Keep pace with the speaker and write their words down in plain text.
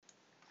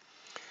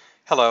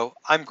Hello,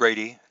 I'm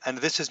Grady, and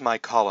this is my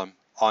column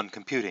on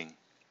computing.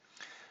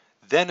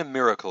 Then a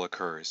miracle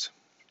occurs.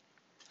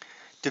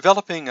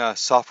 Developing a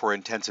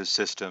software-intensive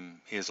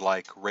system is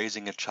like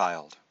raising a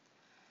child.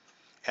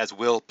 As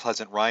Will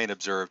Pleasant Ryan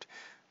observed,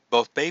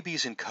 both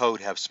babies and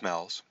code have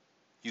smells.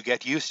 You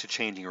get used to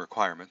changing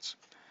requirements.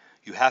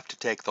 You have to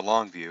take the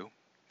long view.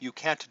 You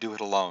can't do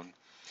it alone.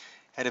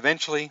 And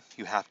eventually,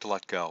 you have to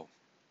let go.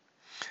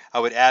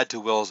 I would add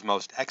to Will's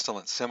most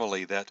excellent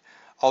simile that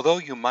although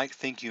you might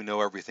think you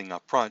know everything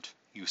up front,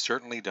 you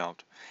certainly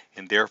don't,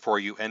 and therefore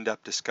you end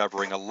up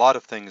discovering a lot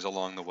of things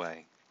along the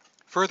way.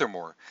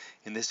 Furthermore,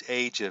 in this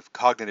age of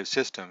cognitive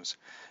systems,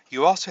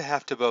 you also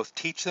have to both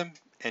teach them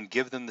and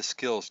give them the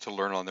skills to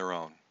learn on their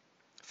own.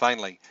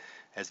 Finally,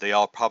 as they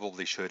all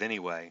probably should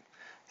anyway,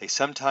 they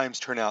sometimes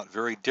turn out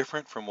very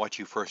different from what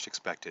you first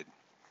expected.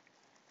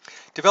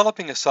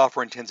 Developing a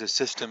software-intensive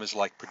system is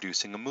like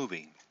producing a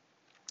movie.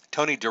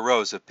 Tony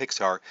DeRose of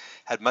Pixar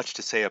had much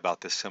to say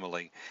about this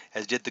simile,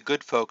 as did the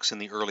good folks in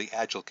the early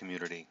Agile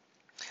community.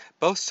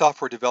 Both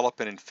software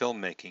development and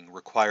filmmaking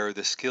require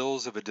the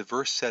skills of a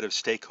diverse set of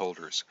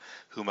stakeholders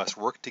who must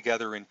work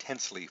together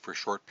intensely for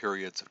short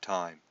periods of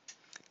time.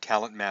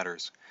 Talent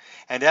matters,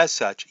 and as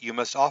such, you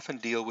must often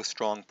deal with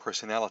strong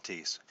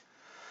personalities.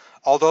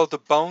 Although the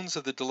bones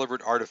of the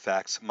delivered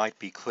artifacts might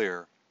be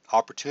clear,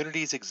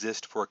 opportunities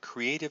exist for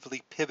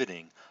creatively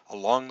pivoting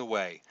along the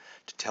way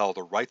to tell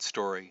the right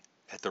story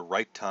at the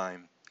right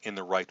time in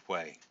the right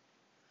way.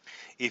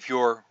 If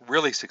you're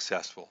really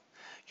successful,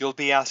 you'll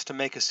be asked to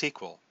make a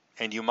sequel,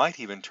 and you might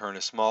even turn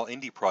a small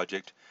indie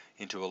project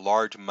into a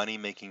large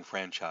money-making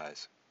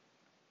franchise.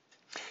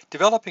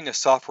 Developing a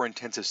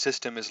software-intensive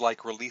system is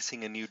like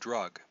releasing a new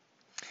drug.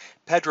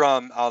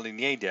 Pedram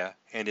Alineda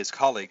and his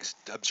colleagues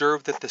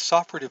observed that the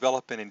software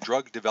development and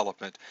drug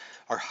development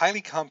are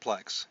highly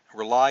complex,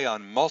 rely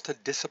on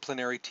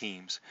multidisciplinary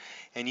teams,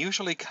 and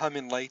usually come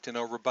in late and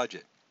over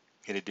budget.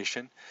 In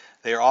addition,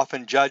 they are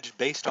often judged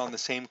based on the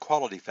same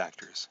quality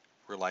factors: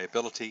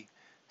 reliability,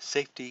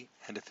 safety,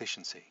 and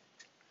efficiency.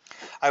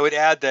 I would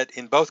add that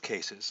in both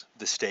cases,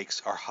 the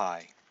stakes are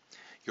high.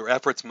 Your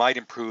efforts might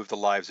improve the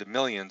lives of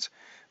millions,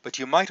 but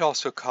you might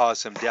also cause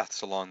some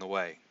deaths along the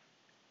way.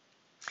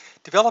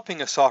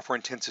 Developing a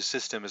software-intensive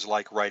system is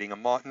like writing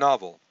a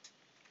novel.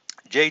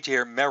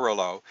 J.J.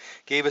 Merelow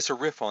gave us a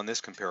riff on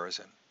this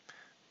comparison.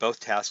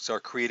 Both tasks are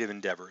creative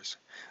endeavors.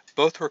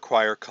 Both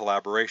require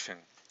collaboration.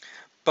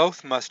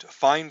 Both must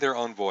find their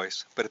own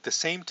voice, but at the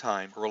same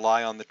time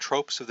rely on the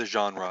tropes of the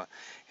genre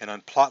and on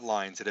plot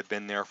lines that have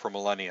been there for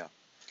millennia.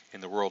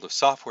 In the world of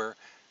software,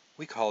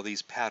 we call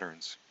these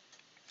patterns.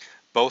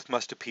 Both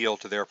must appeal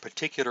to their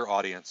particular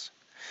audience.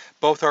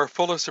 Both are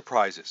full of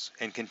surprises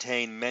and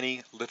contain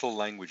many little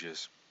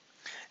languages.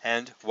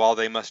 And while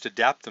they must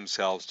adapt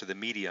themselves to the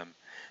medium,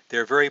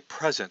 their very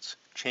presence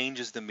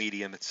changes the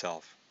medium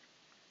itself.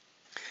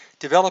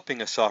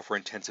 Developing a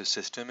software-intensive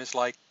system is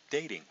like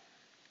dating.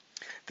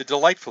 The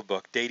delightful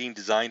book Dating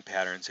Design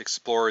Patterns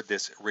explored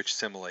this rich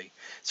simile.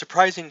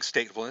 Surprising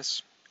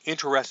statefulness,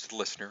 interested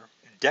listener,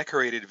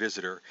 decorated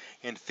visitor,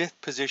 and fifth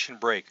position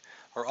break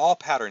are all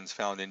patterns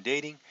found in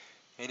dating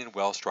and in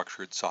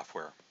well-structured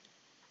software.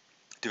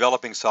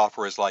 Developing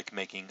software is like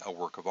making a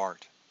work of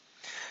art.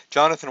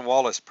 Jonathan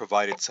Wallace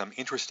provided some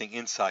interesting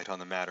insight on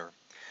the matter.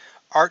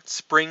 Art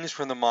springs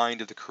from the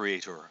mind of the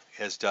creator,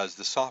 as does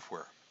the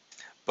software.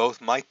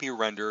 Both might be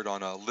rendered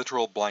on a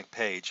literal blank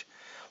page,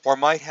 or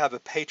might have a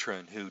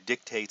patron who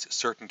dictates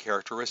certain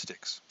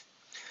characteristics.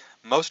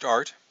 Most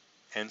art,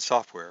 and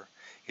software,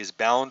 is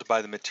bound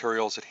by the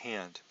materials at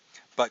hand,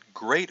 but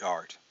great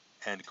art,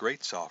 and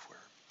great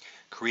software,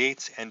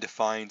 creates and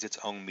defines its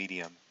own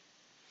medium.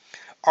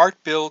 Art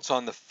builds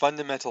on the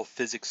fundamental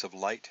physics of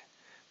light,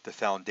 the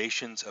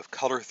foundations of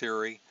color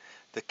theory,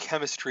 the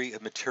chemistry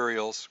of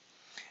materials,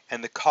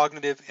 and the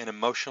cognitive and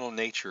emotional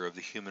nature of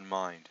the human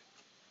mind.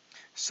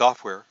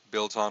 Software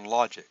builds on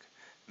logic,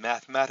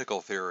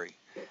 mathematical theory,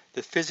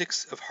 the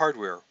physics of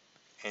hardware,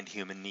 and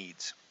human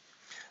needs.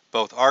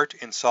 Both art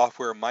and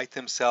software might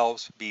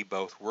themselves be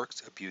both works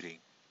of beauty.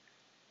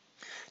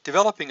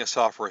 Developing a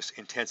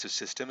software-intensive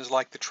system is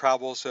like the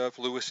travels of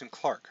Lewis and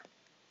Clark.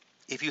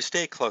 If you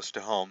stay close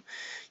to home,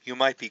 you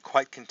might be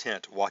quite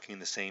content walking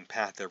the same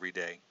path every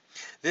day.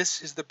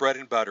 This is the bread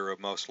and butter of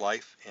most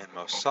life and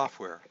most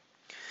software.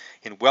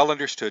 In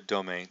well-understood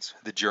domains,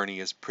 the journey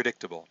is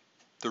predictable.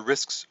 The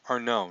risks are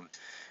known,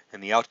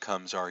 and the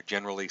outcomes are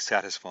generally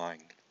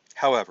satisfying.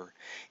 However,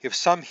 if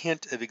some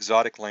hint of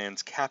exotic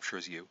lands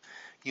captures you,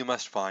 you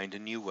must find a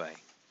new way.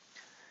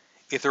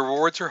 If the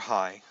rewards are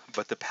high,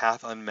 but the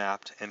path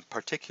unmapped and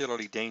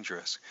particularly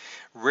dangerous,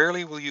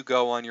 rarely will you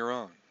go on your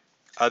own.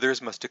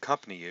 Others must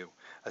accompany you,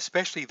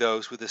 especially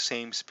those with the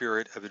same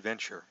spirit of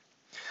adventure.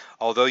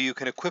 Although you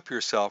can equip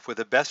yourself with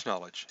the best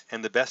knowledge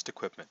and the best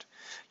equipment,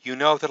 you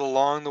know that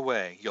along the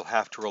way you'll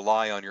have to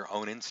rely on your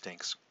own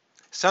instincts.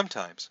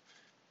 Sometimes,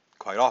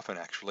 quite often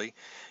actually,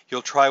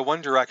 you'll try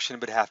one direction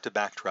but have to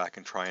backtrack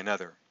and try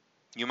another.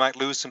 You might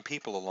lose some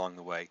people along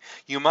the way.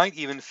 You might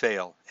even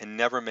fail and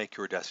never make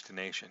your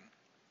destination.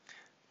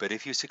 But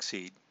if you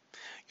succeed,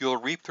 You'll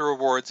reap the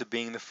rewards of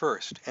being the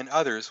first, and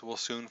others will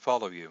soon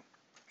follow you.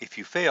 If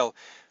you fail,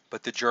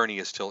 but the journey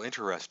is still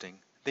interesting,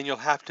 then you'll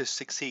have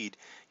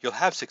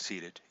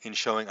succeeded in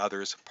showing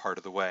others part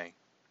of the way.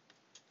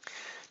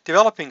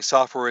 Developing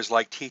software is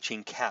like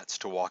teaching cats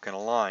to walk in a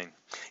line.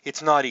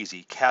 It's not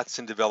easy. Cats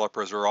and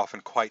developers are often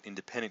quite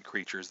independent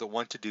creatures that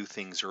want to do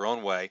things their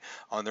own way,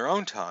 on their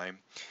own time,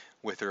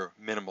 with their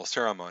minimal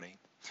ceremony.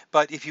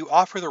 But if you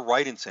offer the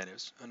right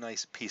incentives, a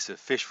nice piece of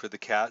fish for the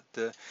cat,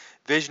 the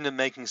vision of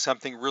making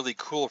something really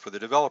cool for the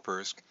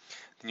developers,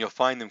 then you'll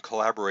find them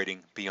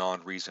collaborating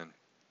beyond reason.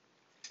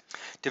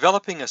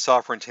 Developing a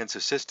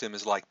software-intensive system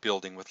is like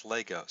building with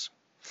Legos.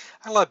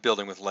 I loved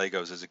building with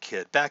Legos as a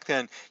kid. Back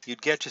then,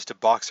 you'd get just a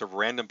box of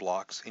random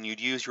blocks and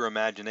you'd use your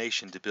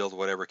imagination to build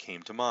whatever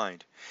came to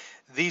mind.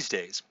 These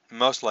days,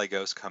 most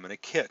Legos come in a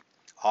kit,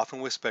 often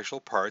with special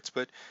parts,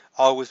 but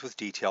always with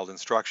detailed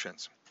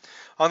instructions.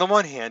 On the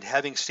one hand,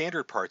 having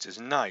standard parts is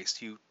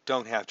nice. You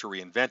don't have to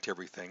reinvent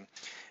everything,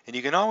 and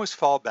you can always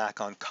fall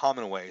back on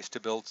common ways to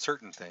build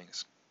certain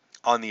things.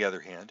 On the other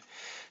hand,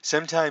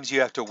 sometimes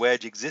you have to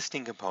wedge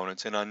existing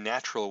components in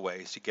unnatural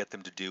ways to get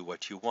them to do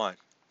what you want.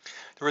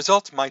 The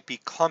results might be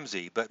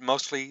clumsy, but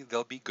mostly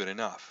they'll be good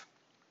enough.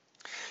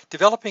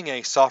 Developing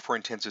a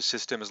software-intensive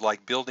system is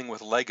like building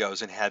with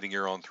Legos and having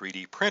your own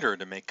 3D printer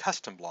to make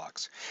custom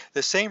blocks.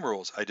 The same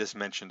rules I just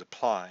mentioned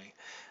apply,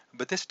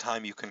 but this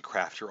time you can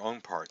craft your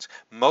own parts,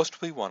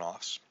 mostly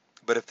one-offs.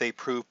 But if they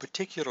prove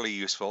particularly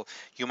useful,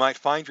 you might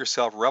find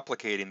yourself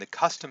replicating the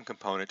custom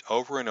component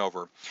over and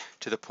over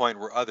to the point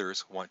where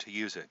others want to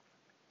use it.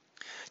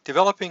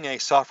 Developing a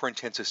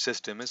software-intensive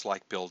system is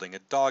like building a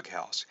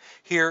doghouse.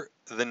 Here,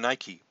 the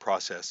Nike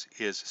process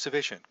is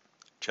sufficient.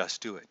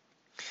 Just do it.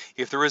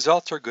 If the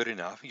results are good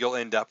enough, you'll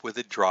end up with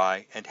a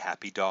dry and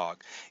happy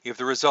dog. If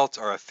the results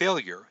are a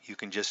failure, you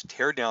can just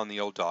tear down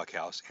the old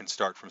doghouse and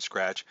start from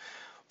scratch,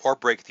 or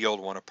break the old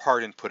one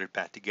apart and put it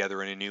back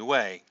together in a new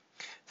way.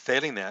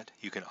 Failing that,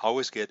 you can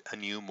always get a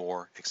new,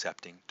 more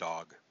accepting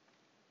dog.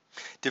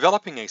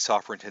 Developing a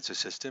software-intensive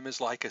system is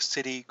like a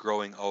city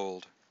growing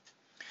old.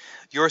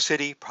 Your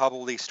city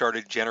probably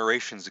started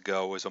generations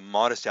ago as a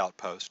modest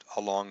outpost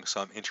along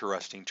some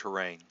interesting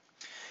terrain.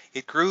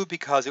 It grew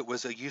because it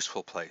was a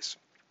useful place,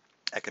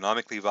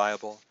 economically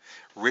viable,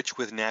 rich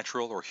with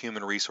natural or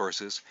human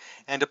resources,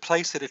 and a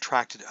place that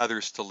attracted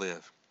others to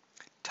live.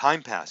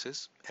 Time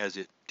passes, as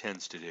it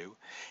tends to do,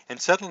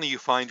 and suddenly you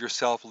find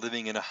yourself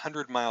living in a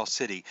 100-mile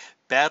city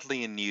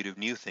badly in need of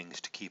new things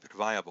to keep it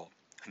viable.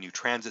 A new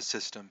transit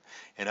system,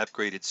 an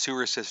upgraded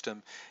sewer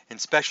system, and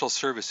special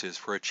services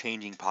for a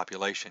changing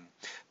population.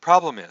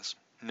 Problem is,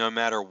 no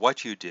matter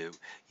what you do,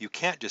 you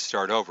can't just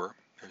start over,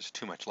 there's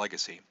too much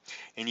legacy,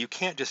 and you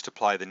can't just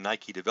apply the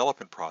Nike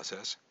development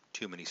process,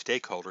 too many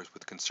stakeholders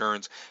with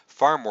concerns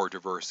far more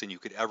diverse than you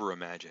could ever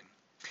imagine.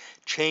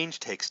 Change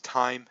takes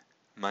time,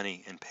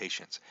 money, and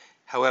patience.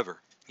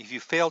 However, if you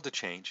fail to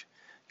change,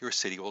 your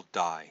city will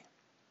die.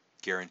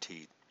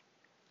 Guaranteed.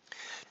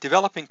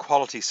 Developing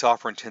quality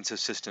software-intensive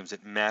systems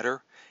that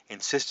matter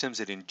and systems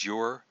that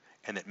endure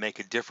and that make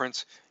a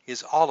difference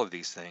is all of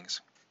these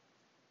things.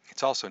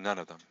 It's also none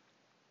of them.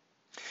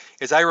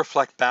 As I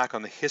reflect back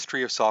on the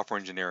history of software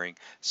engineering,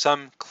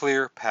 some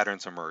clear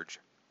patterns emerge.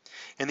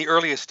 In the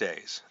earliest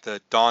days,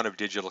 the dawn of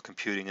digital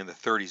computing in the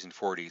 30s and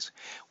 40s,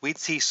 we'd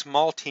see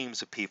small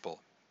teams of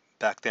people.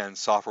 Back then,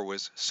 software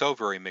was so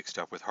very mixed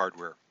up with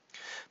hardware.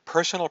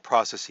 Personal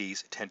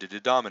processes tended to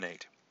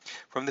dominate.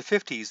 From the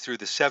 50s through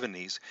the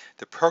 70s,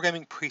 the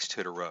programming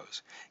priesthood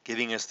arose,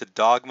 giving us the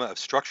dogma of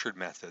structured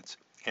methods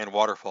and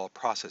waterfall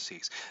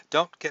processes.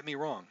 Don't get me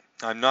wrong,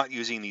 I'm not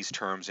using these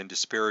terms in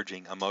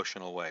disparaging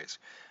emotional ways.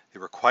 They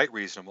were quite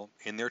reasonable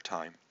in their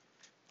time,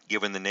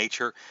 given the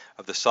nature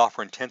of the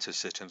software-intensive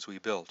systems we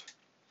built.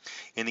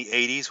 In the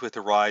 80s, with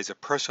the rise of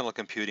personal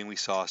computing, we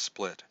saw a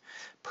split.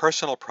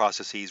 Personal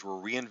processes were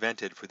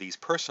reinvented for these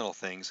personal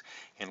things,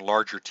 and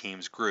larger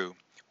teams grew,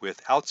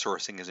 with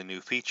outsourcing as a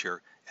new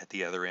feature at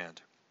the other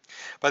end.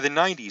 By the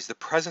 90s, the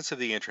presence of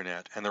the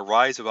internet and the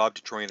rise of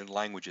object-oriented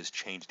languages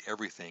changed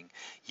everything,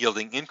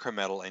 yielding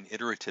incremental and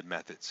iterative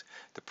methods,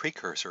 the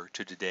precursor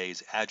to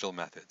today's agile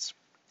methods.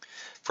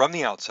 From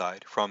the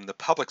outside, from the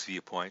public's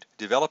viewpoint,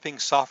 developing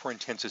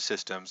software-intensive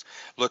systems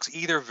looks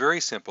either very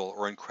simple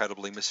or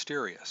incredibly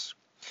mysterious.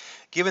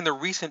 Given the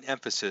recent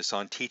emphasis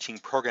on teaching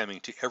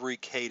programming to every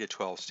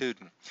K-12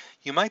 student,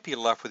 you might be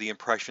left with the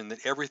impression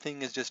that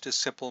everything is just a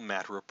simple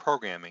matter of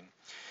programming.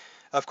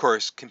 Of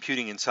course,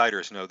 computing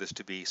insiders know this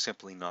to be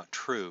simply not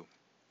true.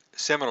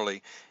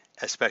 Similarly,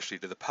 especially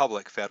to the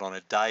public fed on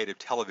a diet of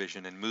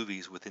television and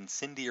movies with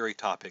incendiary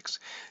topics,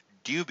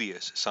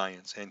 dubious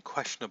science, and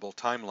questionable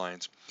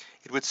timelines,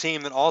 it would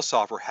seem that all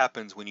software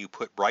happens when you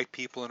put bright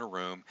people in a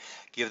room,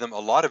 give them a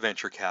lot of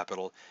venture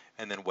capital,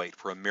 and then wait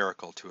for a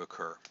miracle to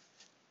occur.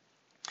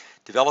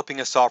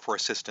 Developing a software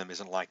system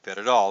isn't like that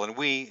at all, and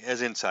we,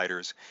 as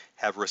insiders,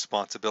 have a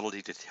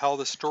responsibility to tell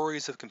the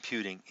stories of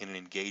computing in an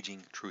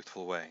engaging,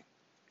 truthful way.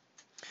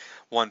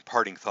 One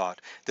parting thought.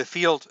 The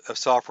field of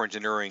software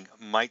engineering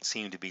might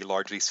seem to be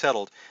largely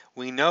settled.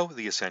 We know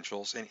the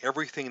essentials, and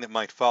everything that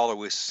might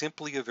follow is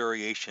simply a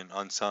variation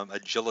on some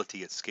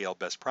agility at scale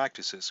best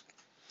practices.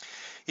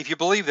 If you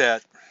believe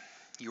that,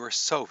 you are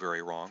so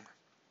very wrong.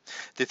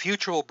 The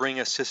future will bring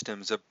us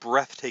systems of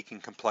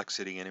breathtaking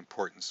complexity and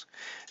importance.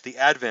 The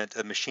advent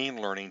of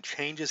machine learning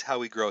changes how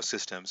we grow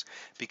systems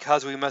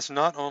because we must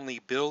not only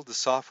build the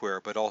software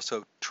but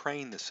also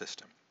train the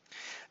system.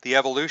 The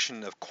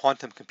evolution of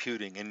quantum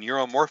computing and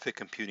neuromorphic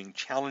computing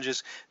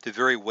challenges the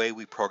very way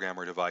we program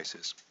our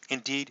devices.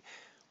 Indeed,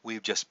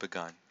 we've just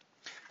begun.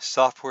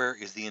 Software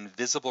is the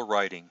invisible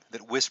writing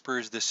that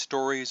whispers the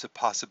stories of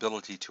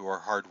possibility to our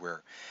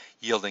hardware,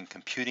 yielding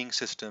computing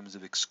systems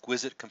of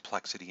exquisite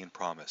complexity and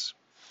promise.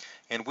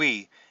 And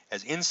we,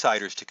 as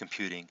insiders to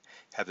computing,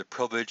 have the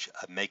privilege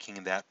of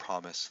making that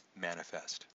promise manifest.